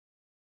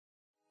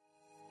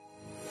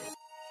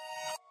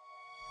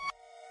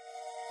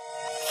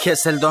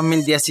hezeel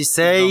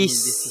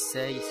 2016.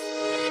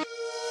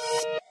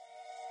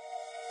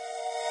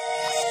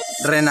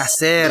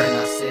 Renacer.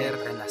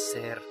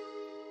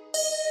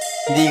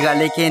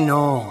 Dígale que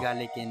no.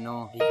 Dígale que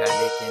no.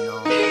 Dígale que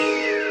no.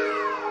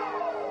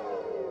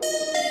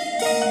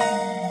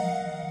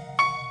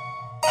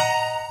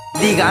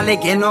 Dígale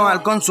que no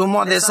al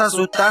consumo de esa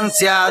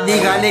sustancia.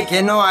 Dígale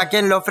que no a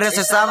quien le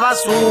ofrece esa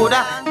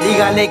basura.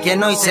 Dígale que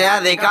no y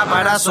sea de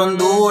caparazón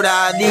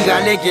dura.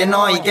 Dígale que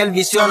no y que el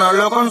vicio no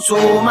lo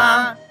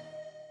consuma.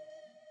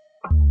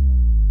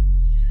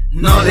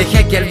 No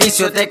dejes que el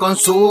vicio te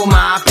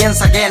consuma.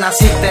 Piensa que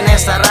naciste en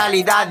esa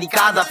realidad y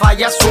cada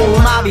falla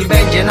suma.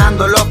 Viven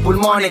llenando los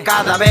pulmones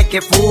cada vez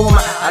que fuma.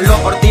 Hazlo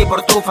por ti,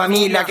 por tu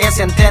familia, que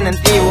sienten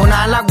en ti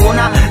una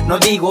laguna. No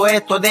digo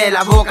esto de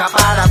la boca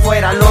para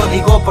afuera, lo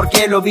digo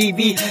porque lo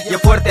viví. Y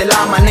es fuerte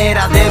la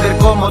manera de ver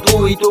cómo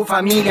tú y tu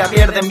familia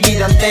pierden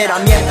vida entera,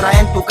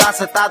 mientras en tu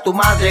casa está tu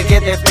madre que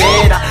te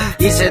espera.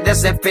 Y se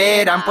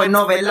desesperan pues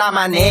no ven la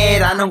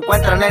manera, no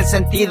encuentran el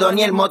sentido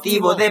ni el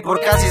motivo de por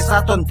qué haces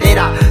esa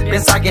tontera.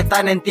 Piensa que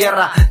están en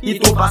tierra y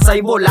tú vas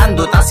ahí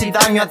volando. Te haces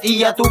daño a ti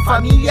y a tu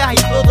familia y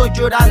todos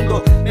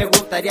llorando. Me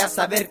gustaría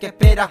saber qué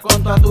esperas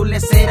con todas tus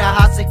leceras.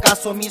 Haces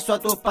caso omiso a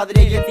tus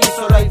padres y en ti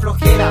solo hay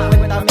flojera.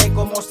 Cuéntame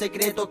como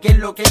secreto qué es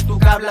lo que es tu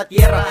cabla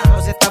tierra.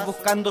 No se estás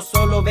buscando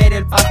solo ver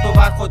el pasto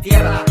bajo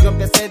tierra. Yo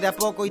empecé de a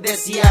poco y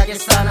decía que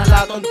sana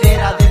la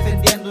tontera,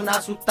 defendiendo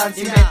una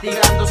sustancia,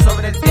 investigando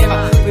sobre el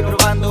tema. Fui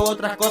probando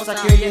otras cosas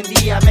que hoy en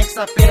día me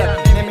exasperan.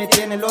 Me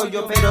metí en el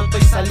hoyo pero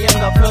estoy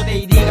saliendo a flote.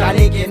 Y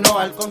dígale que no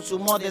al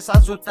consumo de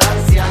esa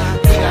sustancia.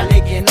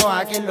 Dígale que no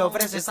a quien le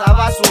ofrece esa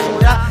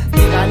basura.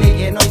 Dígale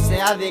que no y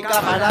sea de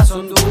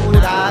caparazón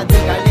dura.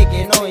 Dígale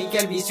que no y que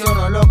el vicio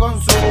no lo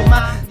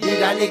consuma.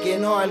 Dígale que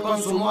no al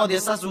consumo de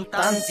esa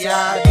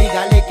sustancia.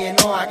 Dígale que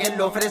no a quien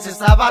le ofrece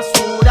esa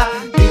basura.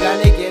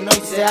 Dígale que no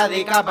y sea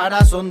de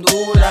caparazón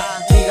dura.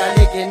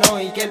 Dígale que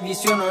no y que el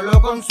vicio no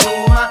lo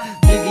consuma.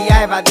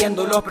 Vivía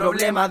evadiendo los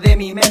problemas de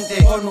mi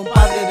mente, con un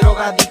padre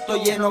drogadicto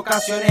y en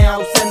ocasiones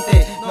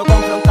ausente. No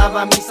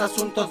confrontaba mis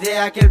asuntos de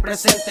aquel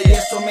presente y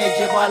eso me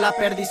llevó a la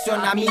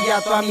perdición, a mí y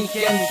a toda mi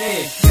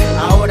gente.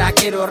 Ahora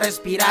quiero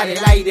respirar el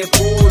aire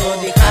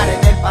puro, dejar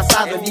en el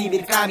pasado el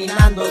vivir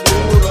caminando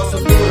duro.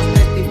 Son duros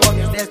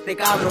testimonios de este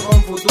cabro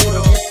con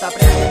futuro que está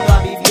aprendiendo a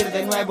vivir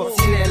de nuevo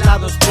sin el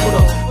lado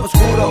oscuro. Os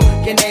juro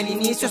que en el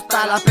inicio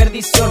está la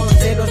perdición.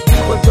 Se los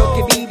digo yo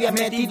que vivía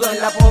metido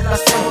en la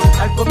población.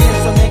 Al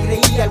comienzo me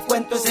creía el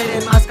cuento de ser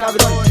el más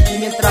cabrón, y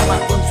mientras más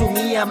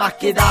consumía más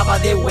quedaba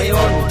de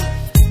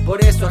hueón.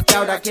 Por eso es que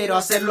ahora quiero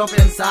hacerlo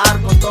pensar,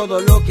 con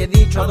todo lo que he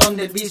dicho, a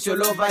dónde el vicio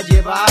lo va a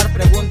llevar.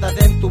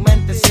 Pregúntate en tu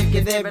mente si es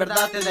que de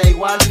verdad te da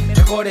igual.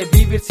 Mejor es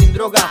vivir sin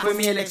droga, fue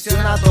mi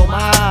elección a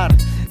tomar.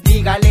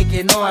 Dígale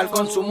que no al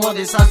consumo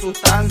de esa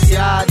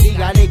sustancia.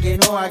 Dígale que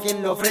no a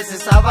quien le ofrece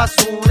esa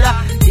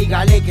basura.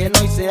 Dígale que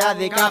no y sea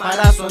de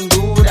caparazón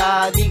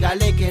dura.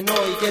 Dígale que no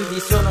y que el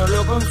vicio no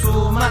lo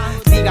consuma.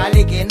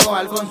 Dígale que no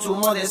al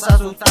consumo de esa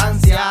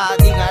sustancia.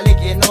 Dígale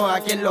que no a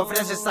quien le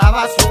ofrece esa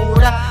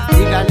basura.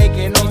 Dígale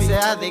que no y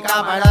sea de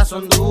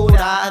caparazón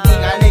dura.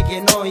 Dígale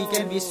que no y que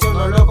el vicio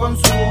no lo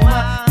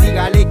consuma.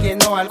 Dígale que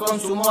no al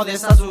consumo de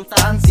esa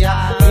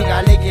sustancia.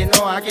 Dígale que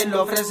no a quien le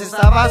ofrece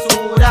esa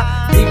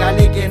basura.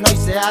 Dígale que no y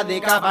sea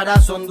de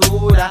caparazón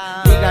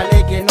dura.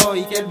 Dígale que no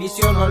y que el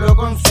vicio no lo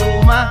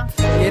consuma.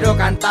 Quiero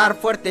cantar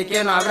fuerte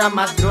que no habrá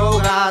más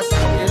drogas.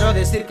 Quiero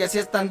decir que si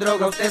está en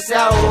droga usted se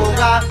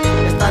ahoga.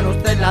 Está en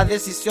usted la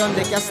decisión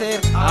de qué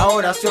hacer.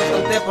 Ahora si opta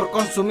usted por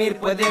consumir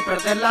puede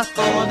perderlas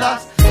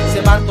todas.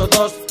 Se van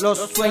todos los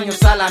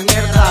sueños a la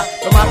mierda.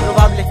 Lo más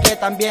probable es que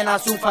también a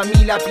su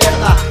familia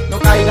pierda. No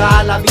caiga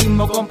al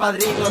abismo,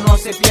 compadrito, no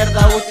se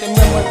pierda. Usted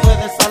mismo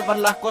puede salvar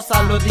las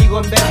cosas, lo digo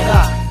en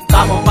verdad.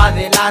 Vamos para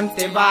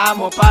adelante,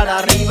 vamos para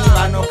arriba.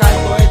 No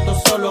canto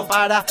esto solo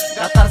para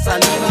gastar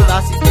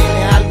saliva. Si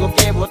tiene algo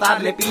que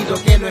votar le pido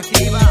que lo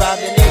escriba.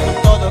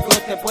 Delego todo que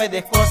usted puede,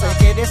 es cosa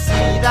que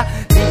decida.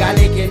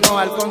 Dígale que no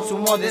al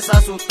consumo de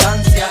esa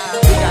sustancia.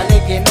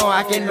 Dígale que no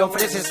a quien le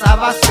ofrece esa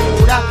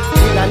basura.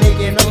 Dígale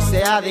que no y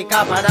sea de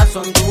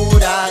caparazón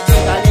dura.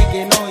 Dígale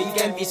que no y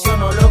que el vicio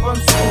no lo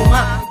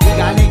consuma.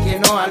 Dígale que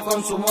no al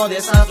consumo de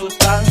esa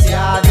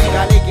sustancia.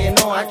 Dígale que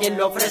no a quien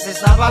le ofrece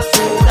esa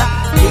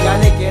basura.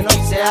 Dígale que no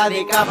y sea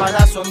de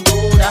caparazón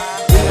dura.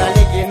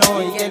 Dígale que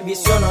no y que el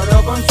vicio no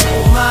lo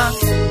consuma.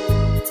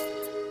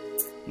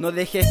 No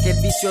dejes que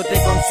el vicio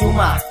te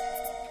consuma.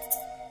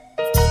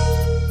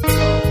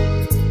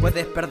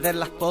 Puedes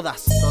perderlas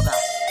todas.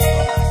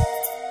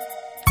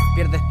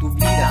 Pierdes tu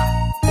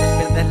vida,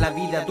 pierdes la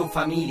vida de tu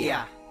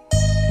familia.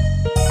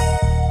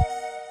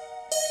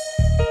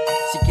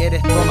 Si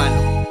quieres,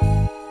 tómalo.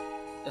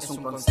 Es un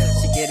consejo.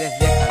 Si quieres,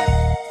 déjalo.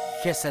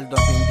 hezeel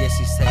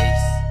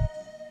 2016.